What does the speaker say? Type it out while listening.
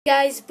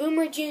guys,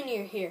 Boomer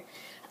Jr. here.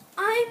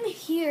 I'm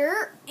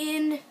here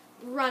in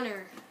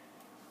Runner.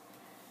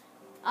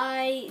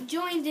 I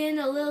joined in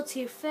a little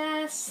too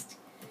fast,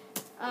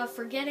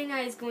 forgetting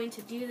I was going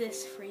to do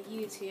this for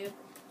YouTube.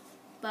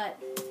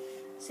 But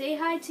say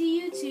hi to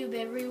YouTube,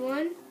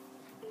 everyone.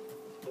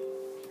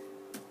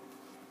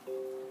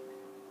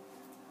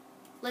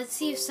 Let's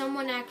see if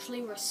someone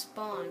actually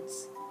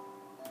responds.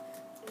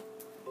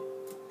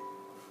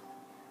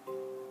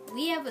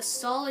 We have a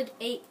solid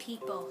 8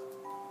 people.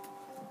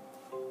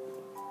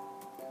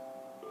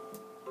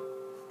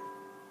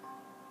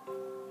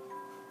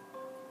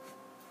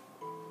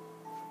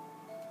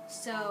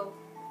 So,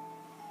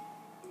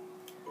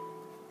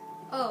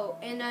 oh,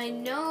 and I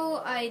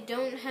know I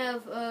don't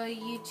have a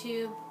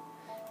YouTube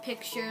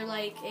picture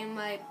like in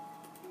my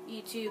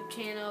YouTube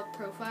channel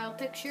profile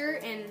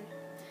picture, and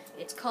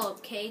it's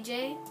called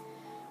KJ.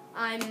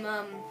 I'm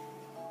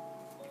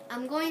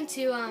going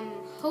to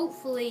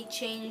hopefully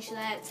change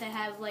that to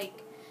have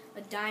like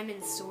a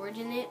diamond sword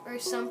in it or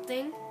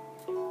something,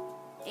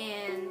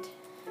 and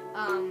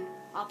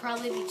I'll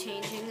probably be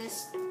changing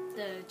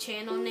the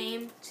channel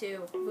name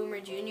to Boomer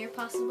Jr.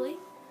 possibly.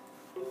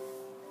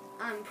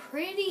 I'm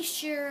pretty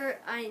sure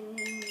I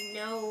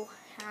know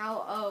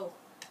how. Oh,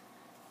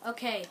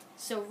 okay,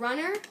 so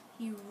Runner,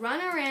 you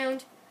run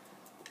around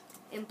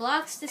and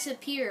blocks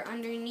disappear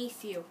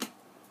underneath you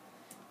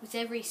with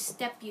every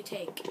step you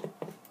take.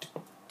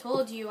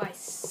 Told you I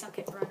suck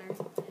at Runner.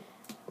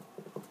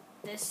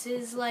 This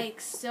is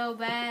like so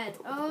bad.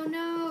 Oh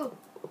no!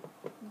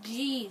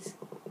 Jeez.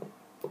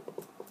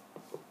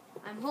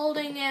 I'm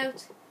holding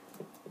out.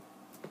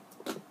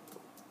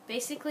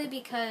 Basically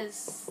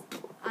because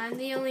I'm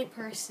the only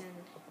person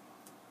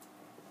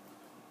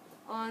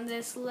on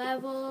this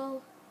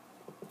level.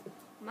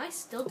 Am I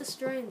still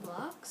destroying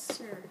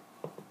blocks? Or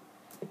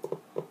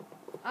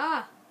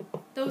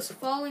those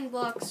falling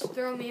blocks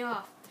throw me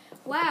off.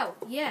 Wow,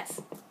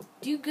 yes.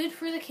 Do good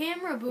for the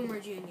camera, Boomer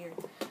Jr.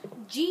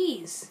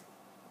 Jeez.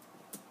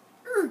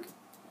 Urgh.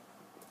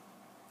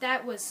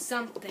 That was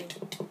something.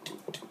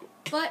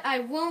 But I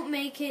won't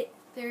make it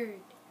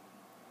third.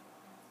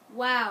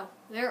 Wow,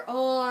 they're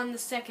all on the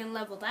second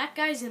level. That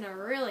guy's in a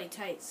really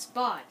tight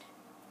spot.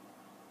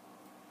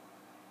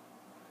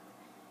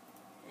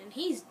 And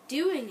he's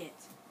doing it.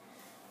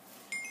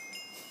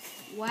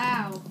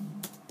 Wow.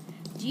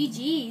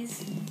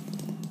 GG's.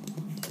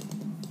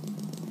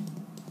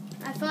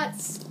 I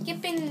thought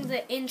skipping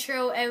the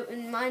intro out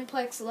in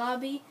Mineplex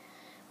lobby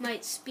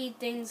might speed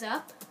things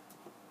up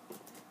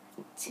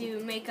to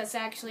make us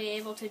actually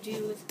able to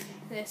do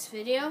this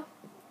video.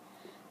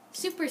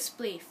 Super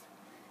Spleef.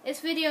 This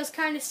video is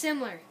kind of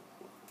similar.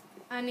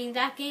 I mean,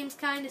 that game's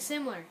kind of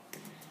similar.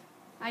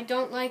 I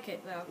don't like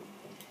it, though.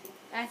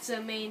 That's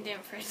the main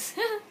difference.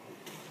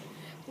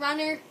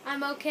 Runner,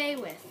 I'm okay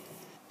with.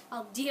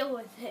 I'll deal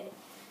with it.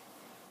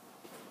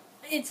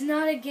 It's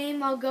not a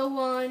game I'll go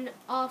on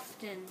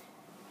often.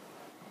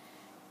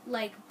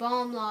 Like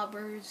Bomb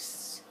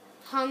Lobbers,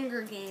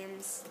 Hunger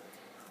Games,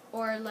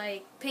 or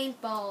like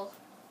Paintball,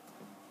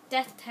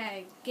 Death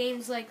Tag,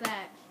 games like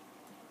that.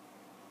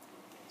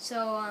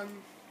 So,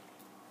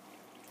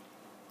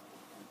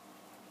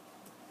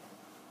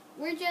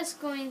 we're just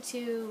going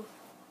to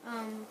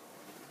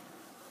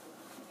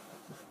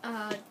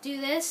do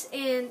this,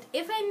 and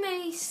if I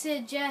may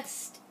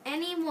suggest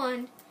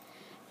anyone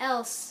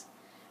else,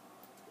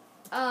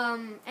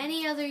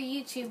 any other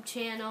YouTube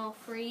channel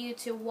for you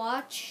to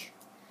watch,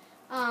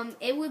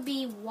 it would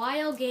be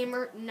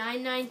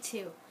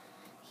WildGamer992.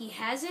 He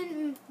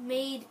hasn't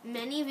made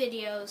many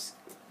videos.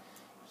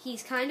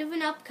 He's kind of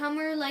an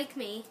upcomer like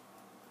me.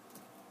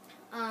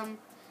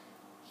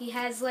 He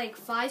has like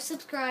 5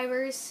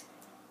 subscribers,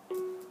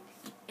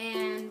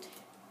 and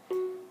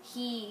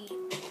he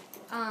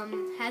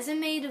hasn't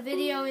made a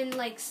video in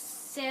like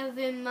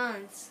 7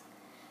 months,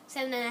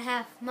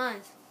 7.5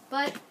 months,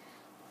 but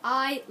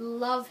I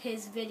love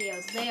his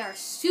videos. They are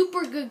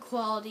super good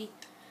quality.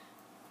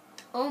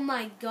 Oh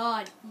my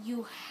god,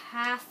 you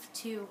have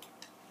to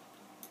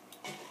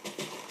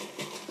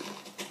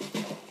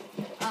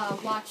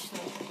watch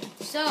them.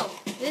 So,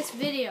 this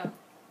video,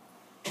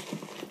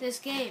 this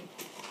game,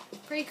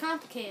 pretty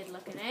complicated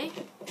looking, eh?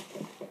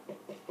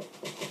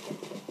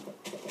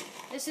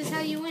 This is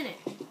how you win it.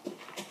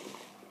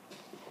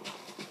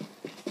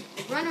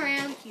 Run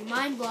around, you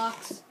mine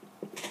blocks.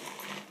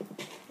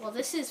 Well,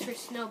 this is for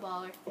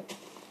Snowballer.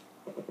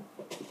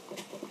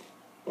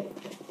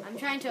 I'm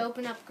trying to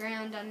open up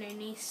ground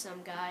underneath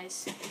some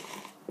guys.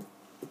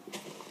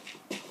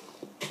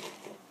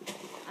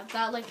 I've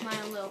got like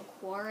my little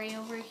quarry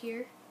over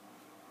here.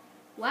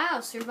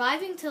 Wow,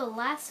 surviving to the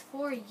last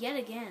 4 yet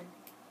again.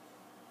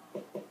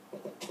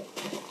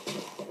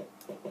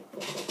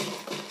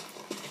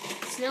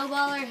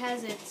 Snowballer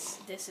has its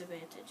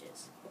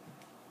disadvantages.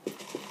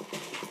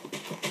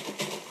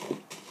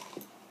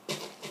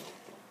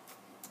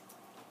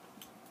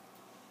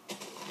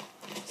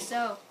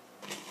 So,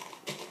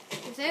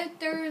 without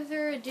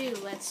further ado,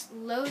 let's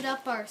load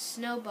up our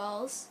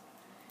snowballs.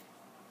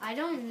 I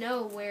don't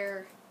know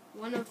where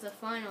one of the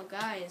final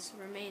guys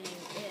remaining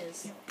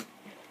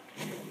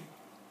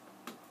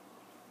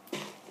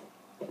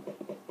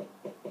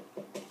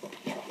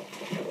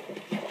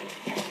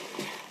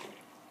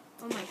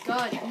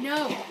god,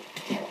 no!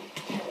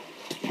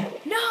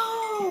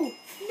 No!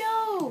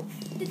 No!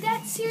 Did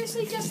that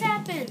seriously just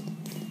happen?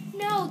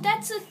 No,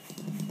 that's a...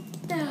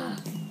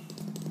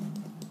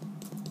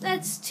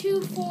 That's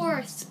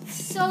 2/4.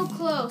 So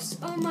close.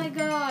 Oh my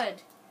god.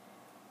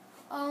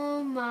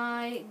 Oh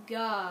my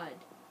god.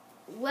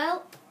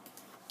 Well,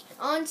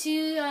 on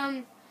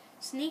to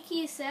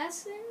Sneaky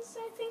Assassins,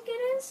 I think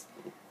it is.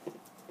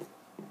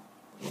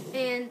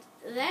 And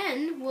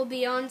then we'll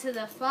be on to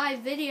the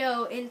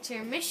 5-video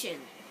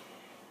intermission,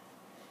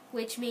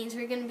 which means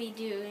we're going to be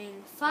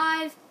doing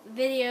 5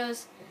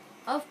 videos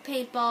of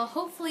paintball,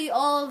 hopefully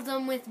all of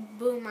them with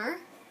Boomer,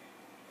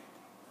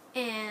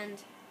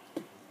 and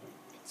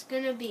it's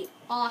going to be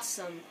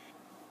awesome.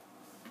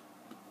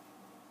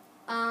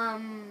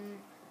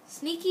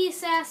 Sneaky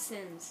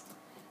Assassins.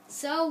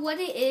 So what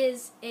it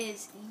is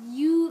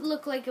you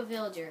look like a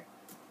villager.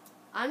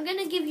 I'm going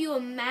to give you a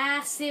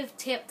massive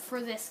tip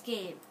for this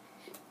game.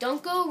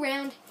 Don't go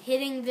around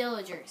hitting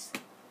villagers.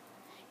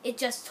 It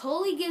just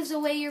totally gives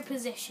away your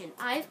position.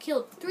 I've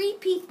killed 3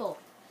 people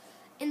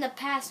in the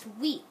past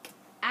week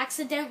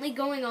accidentally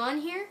going on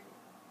here.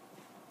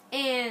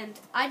 And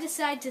I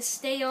decided to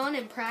stay on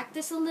and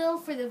practice a little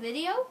for the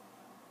video.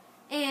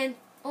 And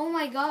oh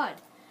my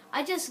god.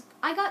 I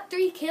got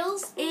 3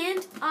 kills,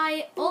 and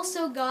I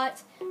also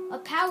got a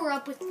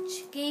power-up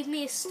which gave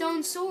me a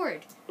stone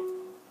sword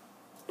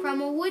from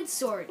a wood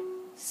sword.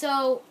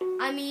 So,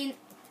 I mean,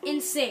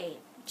 insane.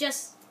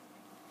 Just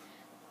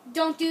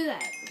don't do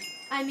that.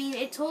 I mean,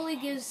 it totally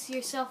gives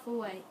yourself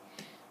away.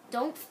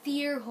 Don't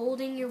fear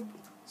holding your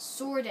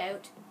sword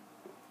out.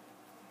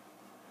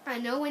 I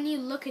know when you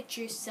look at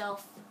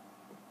yourself,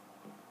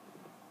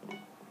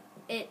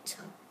 it,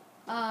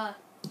 I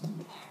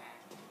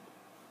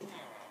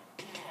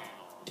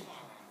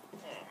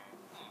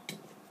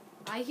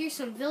hear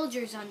some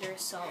villagers under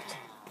assault.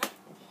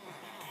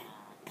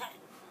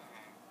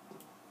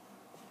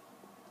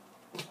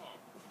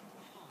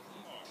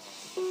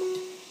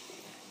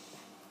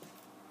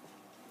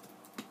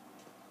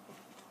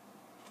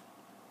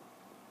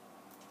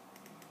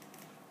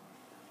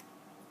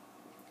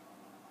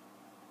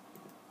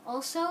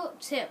 Also,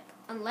 tip,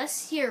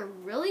 unless you're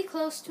really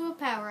close to a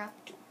power-up,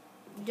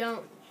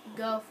 don't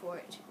go for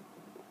it.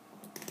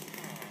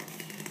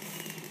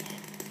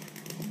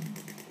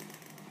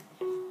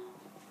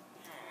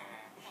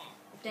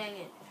 Dang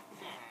it.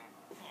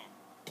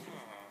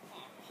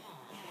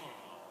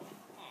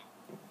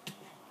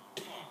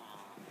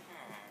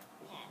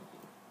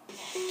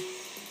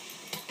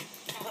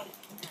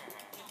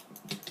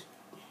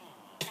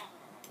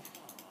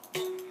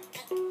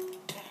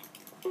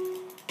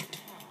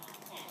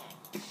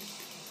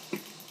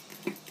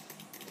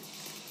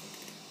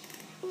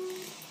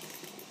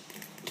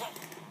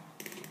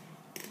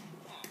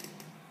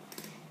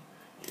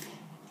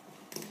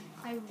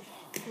 I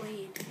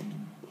played.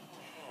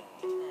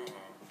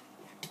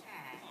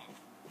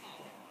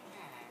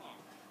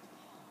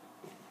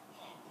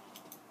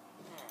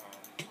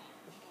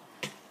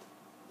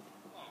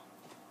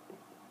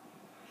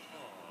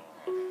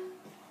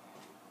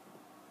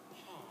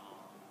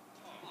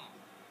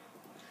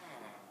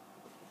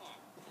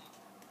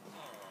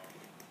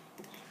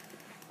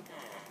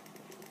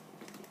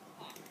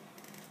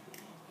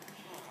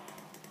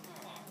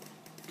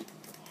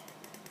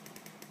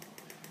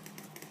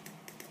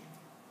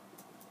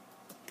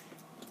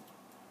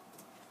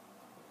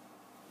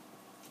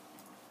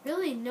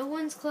 Really, no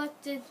one's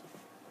collected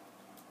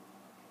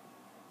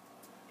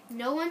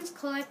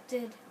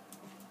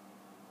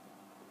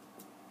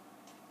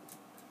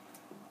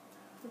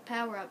the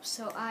power-up,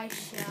 so I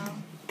shall.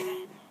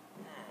 Oh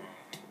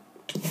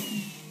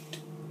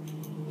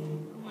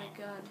my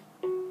god.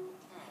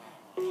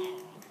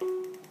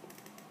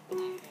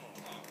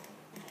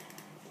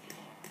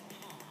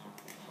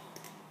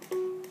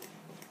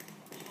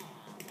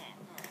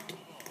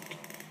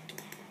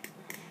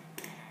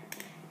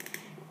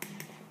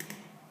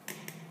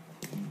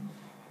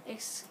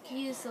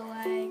 Excuse the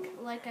lag.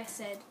 Like I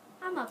said,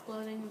 I'm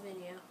uploading a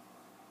video.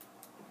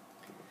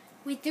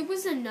 Wait, there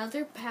was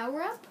another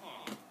power-up?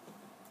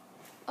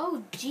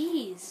 Oh,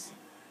 jeez.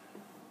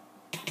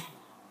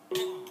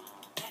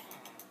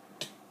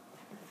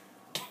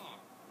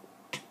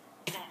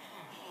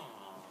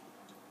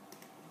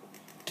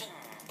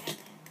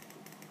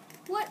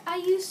 What? I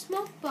used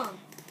smoke bomb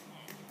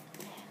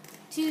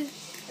to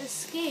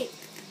escape.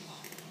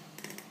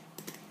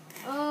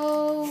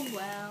 Oh,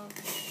 well.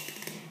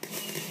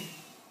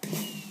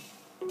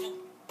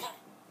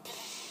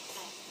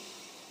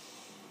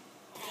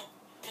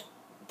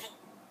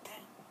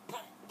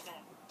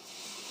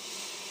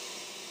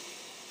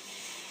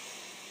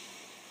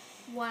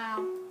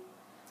 Wow.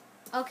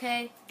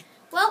 Okay.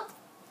 Well,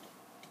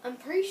 I'm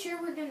pretty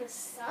sure we're going to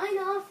sign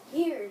off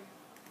here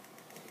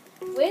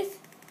with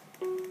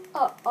an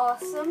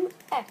awesome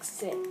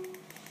exit.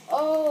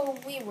 Oh,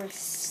 we were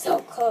so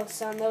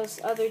close on those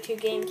other 2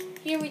 games.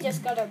 Here we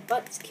just got our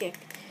butts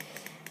kicked.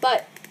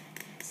 But,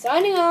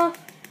 signing off,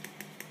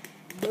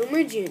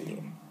 Boomer Jr.